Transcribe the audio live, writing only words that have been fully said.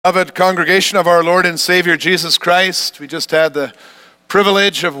Beloved congregation of our Lord and Savior Jesus Christ, we just had the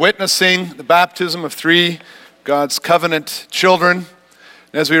privilege of witnessing the baptism of three God's covenant children.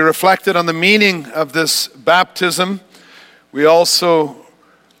 As we reflected on the meaning of this baptism, we also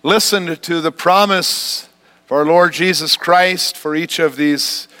listened to the promise of our Lord Jesus Christ for each of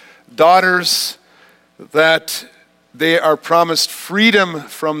these daughters, that they are promised freedom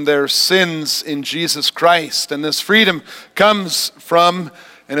from their sins in Jesus Christ. And this freedom comes from,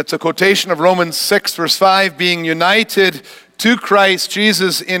 and it's a quotation of Romans 6 verse 5, being united to Christ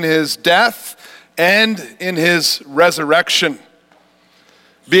Jesus in his death and in his resurrection.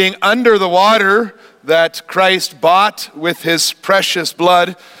 Being under the water that Christ bought with his precious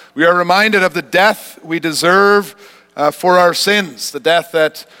blood, we are reminded of the death we deserve for our sins, the death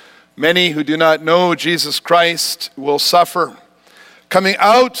that many who do not know Jesus Christ will suffer. Coming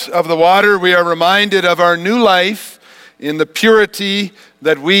out of the water, we are reminded of our new life in the purity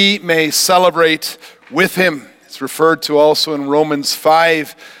that we may celebrate with him. It's referred to also in Romans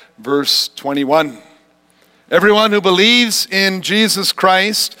 5, verse 21. Everyone who believes in Jesus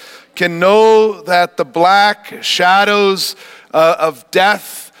Christ can know that the black shadows of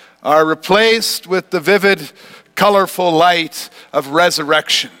death are replaced with the vivid, colorful light of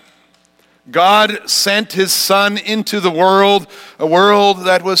resurrection. God sent his Son into the world, a world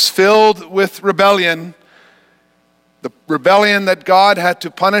that was filled with rebellion, the rebellion that God had to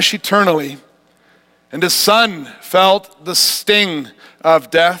punish eternally. And his Son felt the sting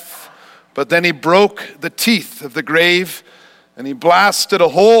of death, but then he broke the teeth of the grave and he blasted a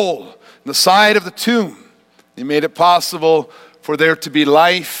hole in the side of the tomb. He made it possible for there to be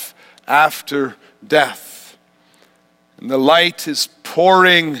life after death. And the light is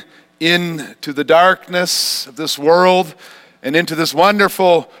pouring into the darkness of this world and into this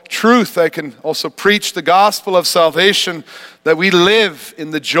wonderful truth. I can also preach the gospel of salvation, that we live in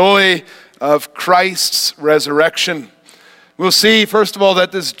the joy of Christ's resurrection. We'll see, first of all,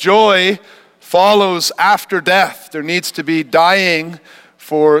 that this joy follows after death. There needs to be dying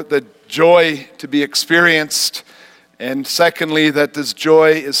for the joy to be experienced. And secondly, that this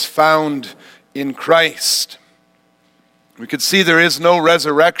joy is found in Christ. We could see there is no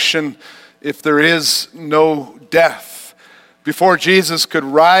resurrection if there is no death. Before Jesus could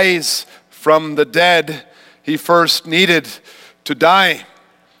rise from the dead, he first needed to die.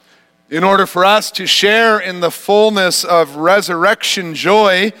 In order for us to share in the fullness of resurrection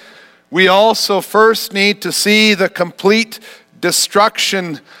joy, we also first need to see the complete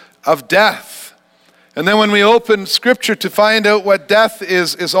destruction of death. And then when we open Scripture to find out what death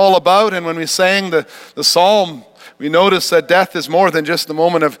is all about, and when we sang the psalm, we notice that death is more than just the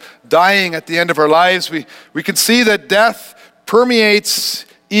moment of dying at the end of our lives. We can see that death permeates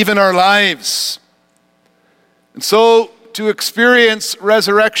even our lives. And so, to experience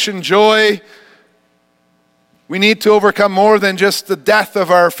resurrection joy, we need to overcome more than just the death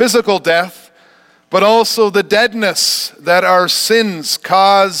of our physical death, but also the deadness that our sins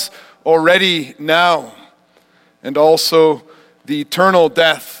cause already now, and also the eternal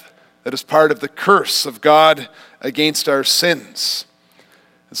death that is part of the curse of God against our sins.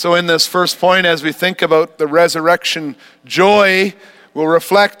 And so in this first point, as we think about the resurrection joy, we'll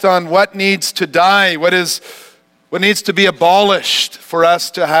reflect on what needs to die, what needs to be abolished for us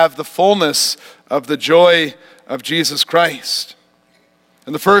to have the fullness of the joy of Jesus Christ.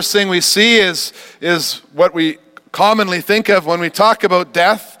 And the first thing we see is what we commonly think of when we talk about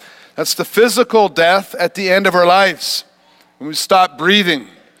death. That's the physical death at the end of our lives, when we stop breathing.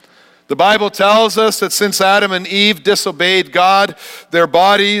 The Bible tells us that since Adam and Eve disobeyed God, their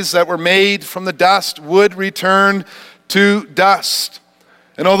bodies that were made from the dust would return to dust.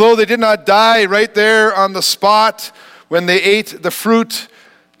 And although they did not die right there on the spot when they ate the fruit,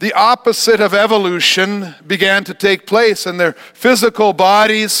 the opposite of evolution began to take place, and their physical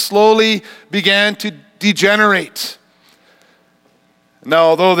bodies slowly began to degenerate. Now,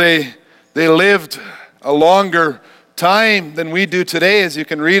 although they lived a longer time than we do today, as you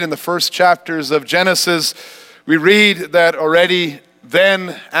can read in the first chapters of Genesis, we read that already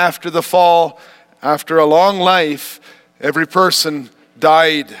then, after the fall, after a long life, every person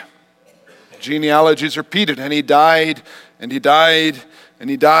died. Genealogies repeated, and he died, and he died, and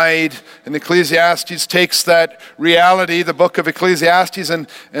he died. And Ecclesiastes takes that reality, the book of Ecclesiastes, and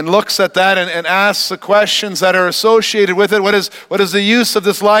looks at that and asks the questions that are associated with it. What is the use of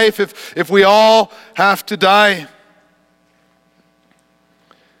this life if we all have to die?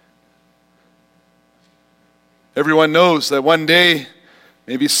 Everyone knows that one day,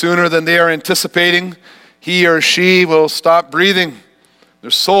 maybe sooner than they are anticipating, he or she will stop breathing.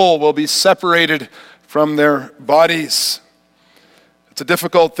 Their soul will be separated from their bodies. That's a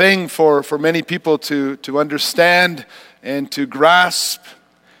difficult thing for many people to understand and to grasp.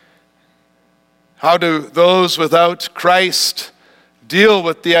 How do those without Christ deal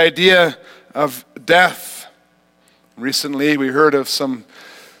with the idea of death? Recently we heard of some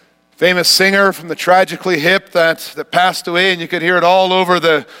famous singer from the Tragically Hip that passed away, and you could hear it all over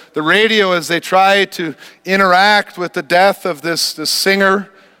the radio as they try to interact with the death of this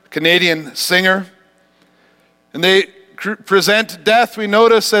singer, Canadian singer. And they present death, we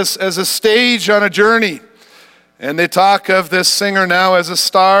notice, as a stage on a journey. And they talk of this singer now as a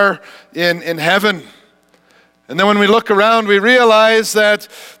star in heaven. And then when we look around, we realize that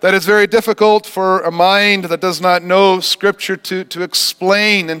it's very difficult for a mind that does not know Scripture to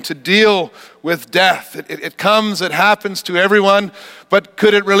explain and to deal with death. It comes, it happens to everyone, but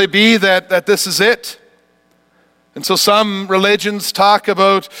could it really be that this is it? And so some religions talk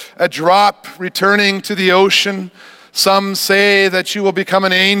about a drop returning to the ocean. Some say that you will become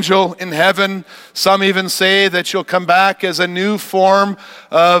an angel in heaven. Some even say that you'll come back as a new form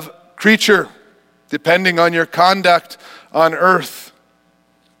of creature, depending on your conduct on earth.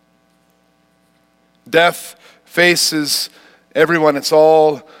 Death faces everyone. It's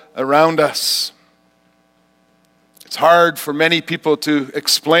all around us. It's hard for many people to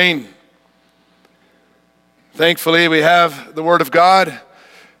explain. Thankfully, we have the Word of God,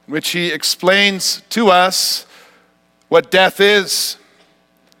 in which He explains to us what death is.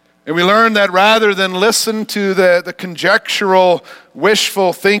 And we learn that rather than listen to the conjectural,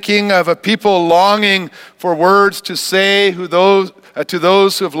 wishful thinking of a people longing for words to say to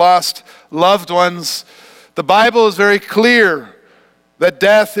those who have lost loved ones, the Bible is very clear that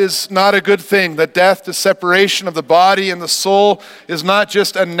death is not a good thing, that death, the separation of the body and the soul, is not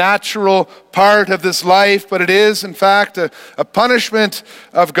just a natural part of this life, but it is, in fact, a punishment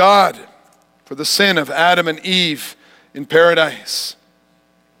of God for the sin of Adam and Eve in paradise.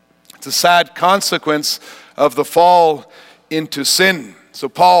 It's a sad consequence of the fall into sin. So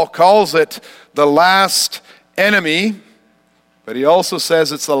Paul calls it the last enemy, but he also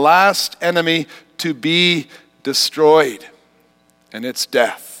says it's the last enemy to be destroyed, and it's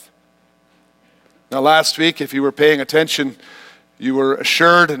death. Now last week, if you were paying attention, you were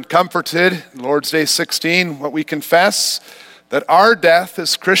assured and comforted, Lord's Day 16, what we confess, that our death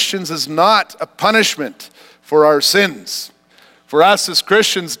as Christians is not a punishment for our sins. For us as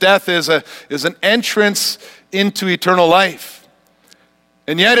Christians, death is an entrance into eternal life.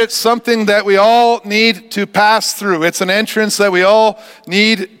 And yet it's something that we all need to pass through. It's an entrance that we all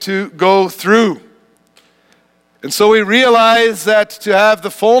need to go through. And so we realize that to have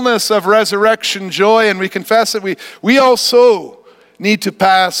the fullness of resurrection joy, and we confess that we also need to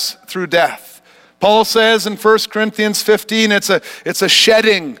pass through death. Paul says in 1 Corinthians 15, it's a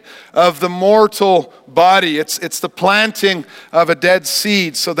shedding of the mortal body. It's the planting of a dead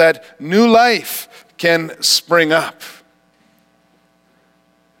seed so that new life can spring up.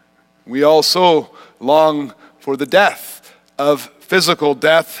 We also long for the death of physical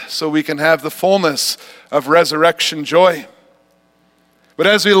death so we can have the fullness of resurrection joy. But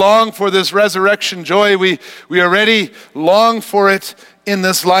as we long for this resurrection joy, we already long for it in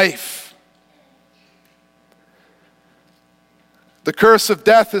this life. The curse of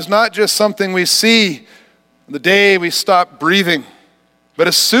death is not just something we see the day we stop breathing. But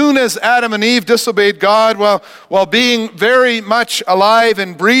as soon as Adam and Eve disobeyed God while being very much alive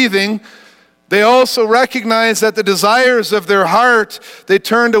and breathing, they also recognized that the desires of their heart, they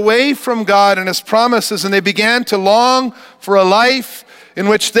turned away from God and His promises, and they began to long for a life in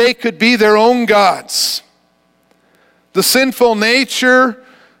which they could be their own gods. The sinful nature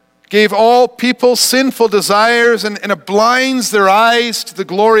gave all people sinful desires, and it blinds their eyes to the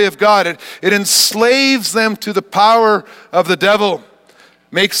glory of God. It enslaves them to the power of the devil,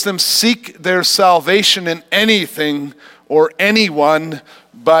 makes them seek their salvation in anything or anyone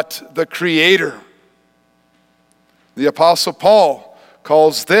but the Creator. The Apostle Paul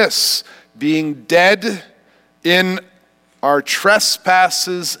calls this being dead in our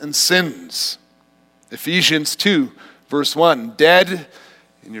trespasses and sins. Ephesians 2, verse 1, dead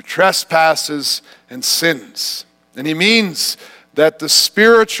in your trespasses and sins. And he means that the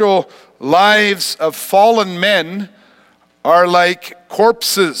spiritual lives of fallen men are like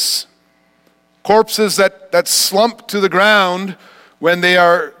corpses that slump to the ground when they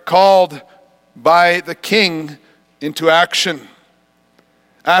are called by the King into action.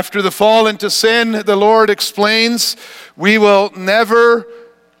 After the fall into sin, the Lord explains, we will never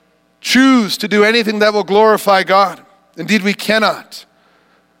choose to do anything that will glorify God. Indeed, we cannot.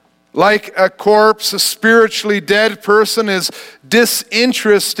 Like a corpse, a spiritually dead person is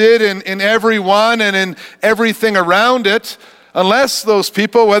disinterested in everyone and in everything around it Unless those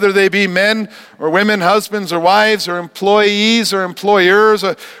people, whether they be men or women, husbands or wives or employees or employers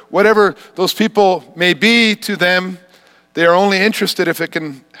or whatever those people may be to them, they are only interested if it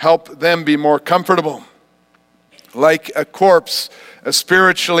can help them be more comfortable. Like a corpse, a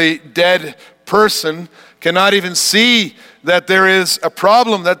spiritually dead person cannot even see that there is a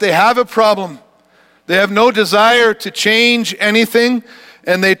problem, that they have a problem. They have no desire to change anything,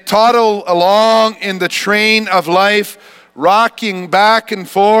 and they toddle along in the train of life, rocking back and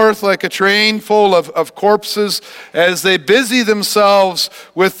forth like a train full of corpses as they busy themselves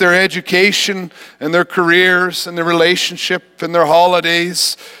with their education and their careers and their relationship and their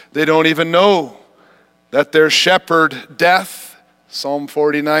holidays. They don't even know that their shepherd, death, Psalm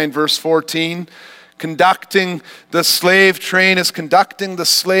 49 verse 14, conducting the slave train is conducting the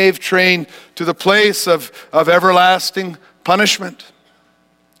slave train to the place of everlasting punishment.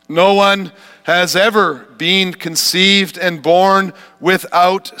 No one has ever been conceived and born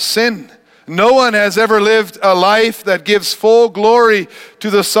without sin. No one has ever lived a life that gives full glory to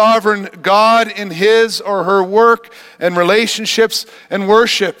the sovereign God in his or her work and relationships and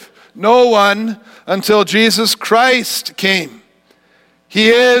worship. No one until Jesus Christ came. He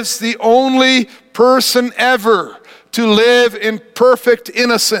is the only person ever to live in perfect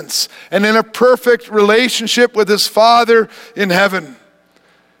innocence and in a perfect relationship with his Father in heaven.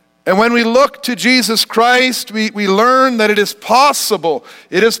 And when we look to Jesus Christ, we learn that it is possible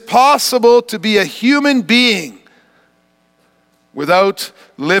to be a human being without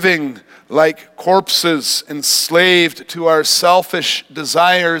living like corpses enslaved to our selfish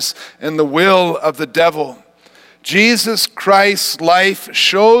desires and the will of the devil. Jesus Christ's life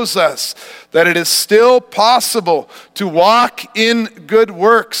shows us that it is still possible to walk in good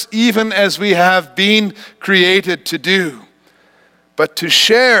works, even as we have been created to do. But to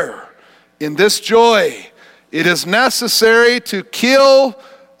share in this joy, it is necessary to kill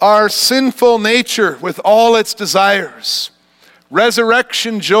our sinful nature with all its desires.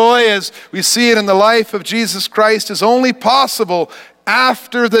 Resurrection joy, as we see it in the life of Jesus Christ, is only possible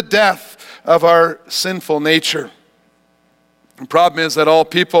after the death of our sinful nature. The problem is that all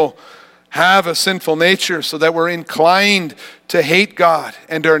people have a sinful nature, so that we're inclined to hate God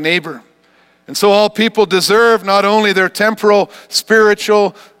and our neighbor. And so all people deserve not only their temporal,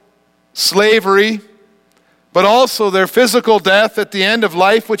 spiritual slavery, but also their physical death at the end of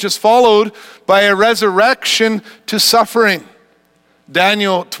life, which is followed by a resurrection to suffering.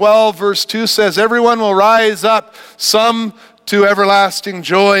 Daniel 12 verse 2 says, everyone will rise up, some to everlasting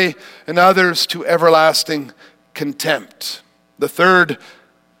joy and others to everlasting contempt. The third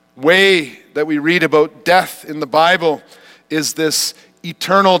way that we read about death in the Bible is this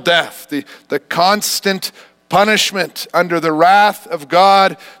eternal death, the constant punishment under the wrath of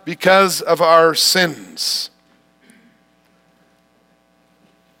God because of our sins.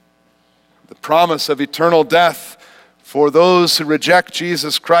 The promise of eternal death for those who reject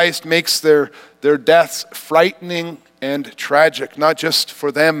Jesus Christ makes their deaths frightening and tragic, not just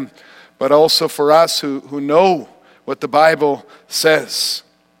for them, but also for us who know what the Bible says.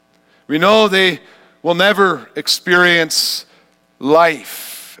 We know they will never experience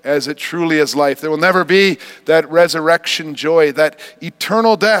life as it truly is life. There will never be that resurrection joy. That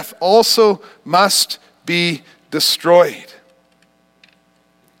eternal death also must be destroyed.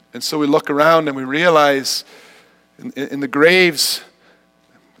 And so we look around and we realize in the graves,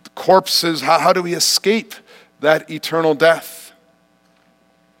 the corpses, how do we escape that eternal death?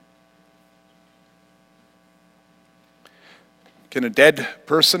 Can a dead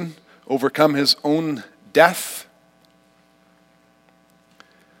person overcome his own death?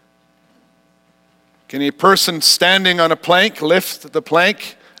 Can a person standing on a plank lift the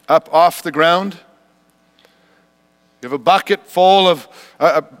plank up off the ground? You have a bucket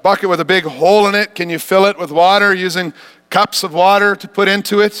with a big hole in it. Can you fill it with water using cups of water to put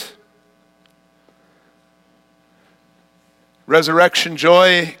into it? Resurrection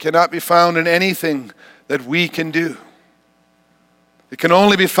joy cannot be found in anything that we can do. It can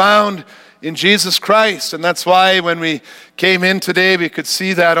only be found in Jesus Christ. And that's why when we came in today, we could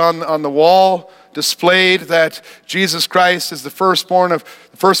see that on the wall displayed, that Jesus Christ is the firstborn of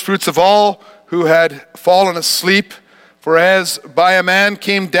the first fruits of all who had fallen asleep. For as by a man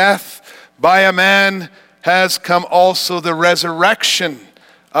came death, by a man has come also the resurrection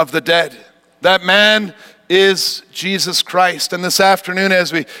of the dead. That man is Jesus Christ. And this afternoon,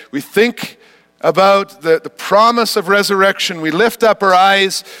 as we think about the promise of resurrection, we lift up our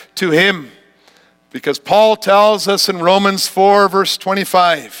eyes to him. Because Paul tells us in Romans 4 verse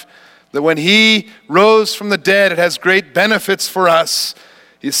 25 that when he rose from the dead, it has great benefits for us.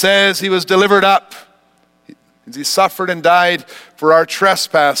 He says he was delivered up. As he suffered and died for our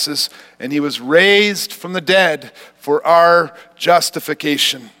trespasses, and he was raised from the dead for our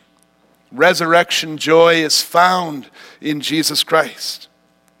justification. Resurrection joy is found in Jesus Christ.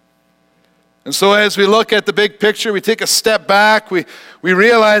 And so as we look at the big picture, we take a step back, we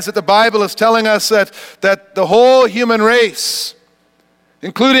realize that the Bible is telling us that the whole human race,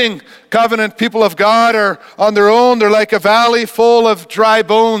 including covenant people of God, are on their own. They're like a valley full of dry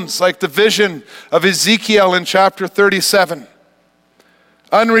bones, like the vision of Ezekiel in chapter 37.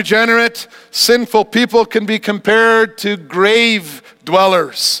 Unregenerate, sinful people can be compared to grave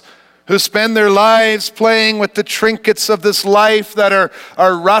dwellers who spend their lives playing with the trinkets of this life that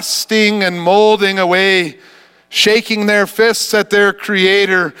are rusting and molding away, shaking their fists at their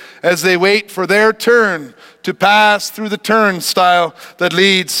Creator as they wait for their turn to pass through the turnstile that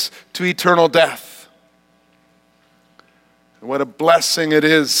leads to eternal death. What a blessing it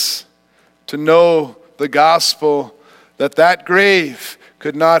is to know the gospel, that grave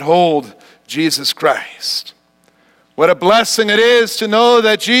could not hold Jesus Christ. What a blessing it is to know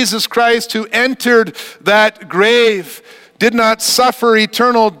that Jesus Christ, who entered that grave, did not suffer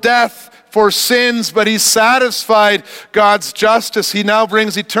eternal death for sins, but he satisfied God's justice. He now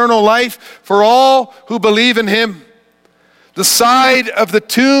brings eternal life for all who believe in him. The side of the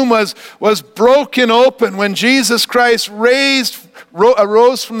tomb was broken open when Jesus Christ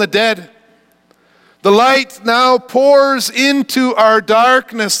arose from the dead. The light now pours into our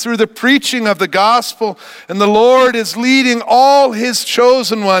darkness through the preaching of the gospel, and the Lord is leading all his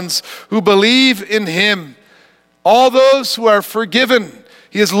chosen ones who believe in him. All those who are forgiven,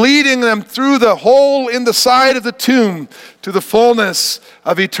 he is leading them through the hole in the side of the tomb to the fullness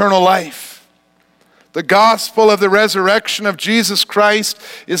of eternal life. The gospel of the resurrection of Jesus Christ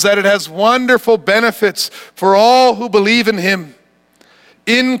is that it has wonderful benefits for all who believe in him.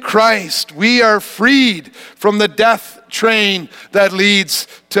 In Christ, we are freed from the death train that leads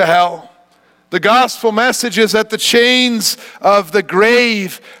to hell. The gospel message is that the chains of the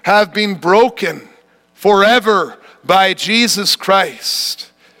grave have been broken forever by Jesus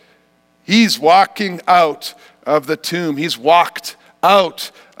Christ. He's walking out of the tomb. He's walked out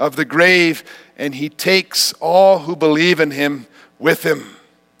of the grave, and he takes all who believe in him with him.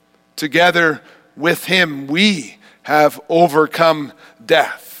 Together with him, we have overcome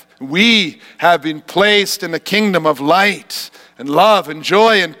death. We have been placed in the kingdom of light and love and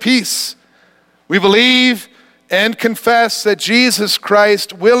joy and peace. We believe and confess that Jesus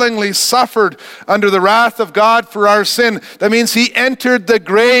Christ willingly suffered under the wrath of God for our sin. That means he entered the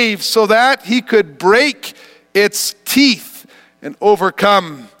grave so that he could break its teeth and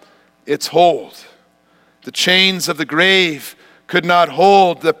overcome its hold. The chains of the grave could not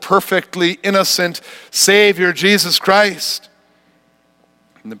hold the perfectly innocent Savior, Jesus Christ.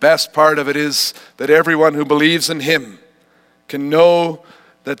 And the best part of it is that everyone who believes in him can know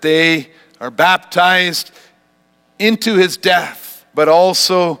that they are baptized into his death, but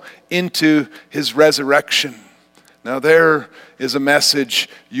also into his resurrection. Now there is a message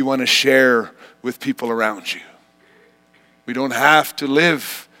you want to share with people around you. We don't have to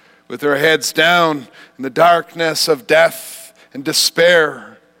live with our heads down in the darkness of death and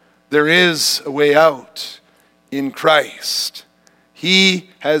despair. There is a way out in Christ. He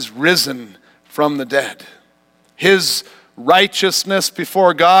has risen from the dead. His righteousness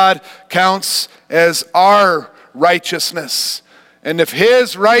before God counts as our righteousness. And if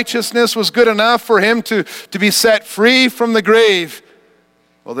his righteousness was good enough for him to be set free from the grave,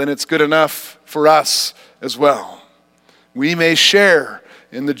 well, then it's good enough for us as well. We may share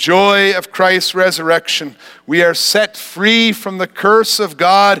in the joy of Christ's resurrection. We are set free from the curse of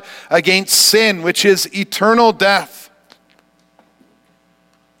God against sin, which is eternal death.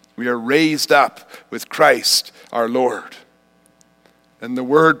 We are raised up with Christ our Lord. And the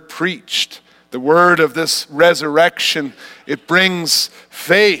word preached, the word of this resurrection, it brings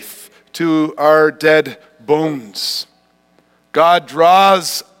faith to our dead bones. God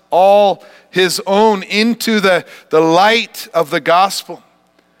draws all his own into the light of the gospel.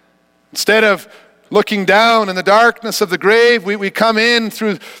 Instead of looking down in the darkness of the grave, we come in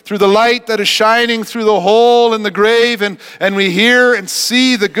through the light that is shining through the hole in the grave, and we hear and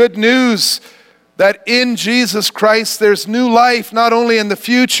see the good news that in Jesus Christ there's new life, not only in the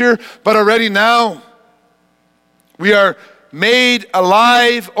future, but already now. We are made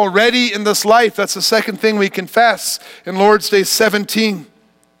alive already in this life. That's the second thing we confess in Lord's Day 17.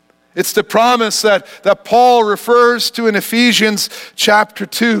 It's the promise that Paul refers to in Ephesians chapter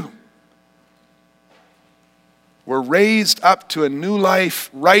 2. We're raised up to a new life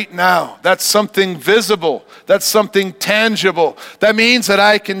right now. That's something visible. That's something tangible. That means that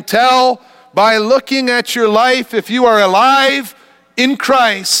I can tell by looking at your life if you are alive in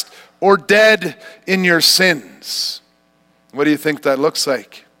Christ or dead in your sins. What do you think that looks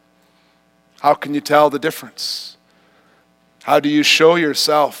like? How can you tell the difference? How do you show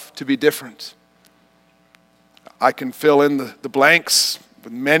yourself to be different? I can fill in the blanks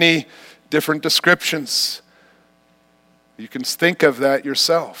with many different descriptions. You can think of that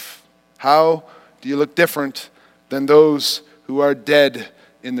yourself. How do you look different than those who are dead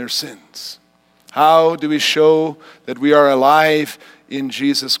in their sins? How do we show that we are alive in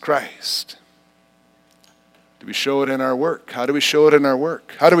Jesus Christ? Do we show it in our work? How do we show it in our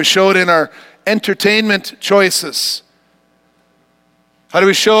work? How do we show it in our entertainment choices? How do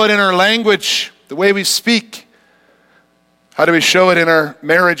we show it in our language, the way we speak? How do we show it in our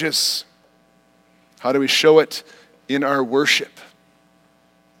marriages? How do we show it in our worship?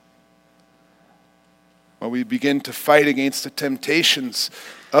 Well, we begin to fight against the temptations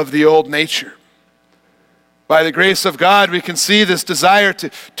of the old nature. By the grace of God, we can see this desire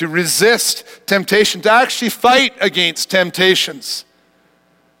to resist temptation, to actually fight against temptations,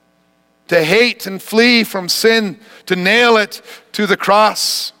 to hate and flee from sin, to nail it to the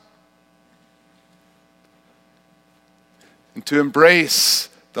cross, and to embrace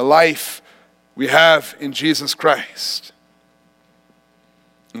the life we have in Jesus Christ.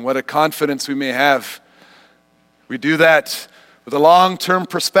 And what a confidence we may have. We do that with a long-term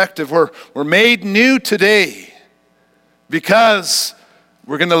perspective. We're made new today because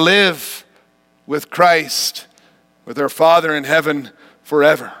we're going to live with Christ, with our Father in heaven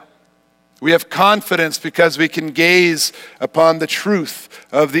forever. We have confidence because we can gaze upon the truth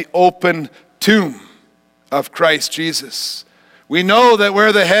of the open tomb of Christ Jesus. We know that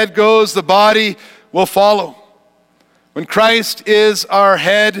where the head goes, the body will follow. When Christ is our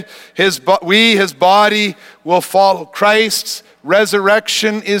head, his body will follow. Christ's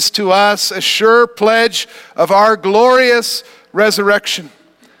resurrection is to us a sure pledge of our glorious resurrection.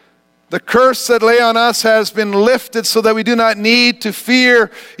 The curse that lay on us has been lifted so that we do not need to fear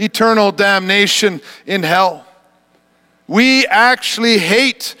eternal damnation in hell. We actually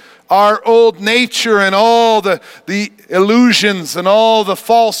hate our old nature and all the illusions and all the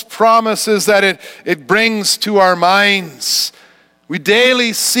false promises that it brings to our minds. We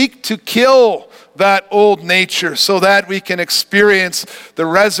daily seek to kill that old nature so that we can experience the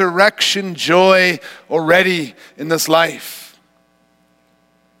resurrection joy already in this life.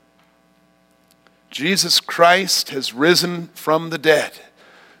 Jesus Christ has risen from the dead.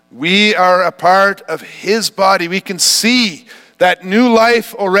 We are a part of his body. We can see that new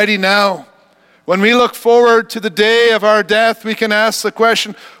life already now. When we look forward to the day of our death, we can ask the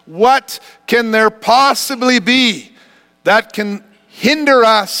question, what can there possibly be that can hinder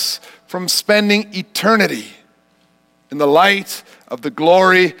us from spending eternity in the light of the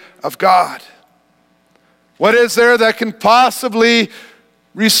glory of God? What is there that can possibly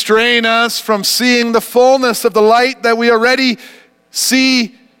restrain us from seeing the fullness of the light that we already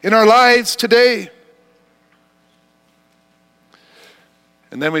see in our lives today?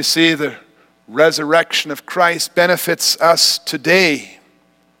 And then we see the resurrection of Christ benefits us today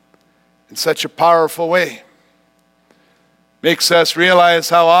in such a powerful way. Makes us realize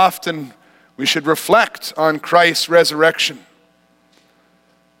how often we should reflect on Christ's resurrection.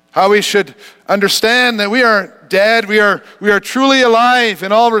 How we should understand that we are dead, we are truly alive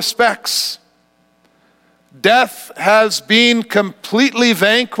in all respects. Death has been completely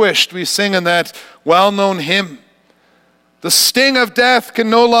vanquished, we sing in that well-known hymn. The sting of death can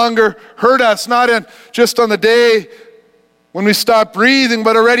no longer hurt us, not just on the day when we stop breathing,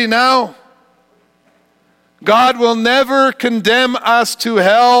 but already now. God will never condemn us to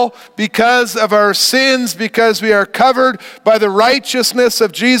hell because of our sins, because we are covered by the righteousness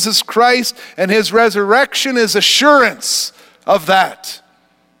of Jesus Christ, and his resurrection is assurance of that.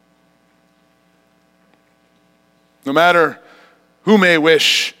 No matter who may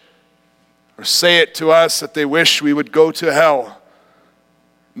wish or say it to us that they wish we would go to hell,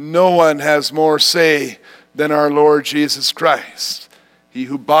 no one has more say than our Lord Jesus Christ. He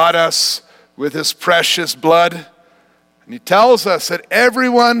who bought us with his precious blood. And he tells us that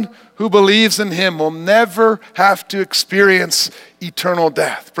everyone who believes in him will never have to experience eternal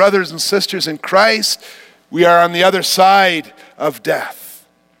death. Brothers and sisters in Christ, we are on the other side of death.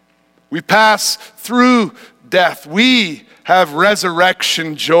 We pass through death. We have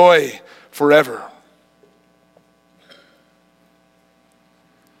resurrection joy forever.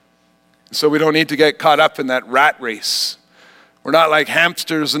 So we don't need to get caught up in that rat race. We're not like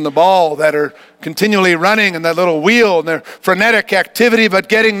hamsters in the ball that are continually running in that little wheel and their frenetic activity but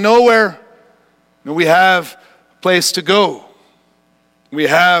getting nowhere. No, we have a place to go. We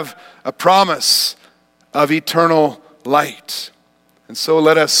have a promise of eternal light. And so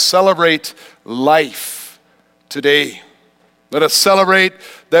let us celebrate life today. Let us celebrate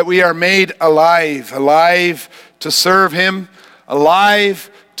that we are made alive, alive to serve him,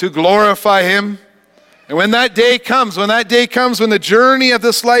 alive to glorify him. And when that day comes, when the journey of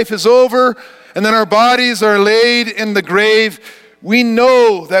this life is over, and then our bodies are laid in the grave, we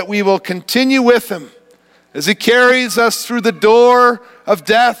know that we will continue with him as he carries us through the door of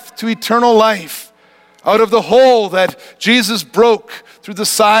death to eternal life, out of the hole that Jesus broke through the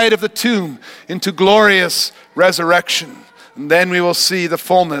side of the tomb into glorious resurrection. And then we will see the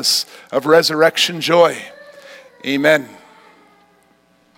fullness of resurrection joy. Amen.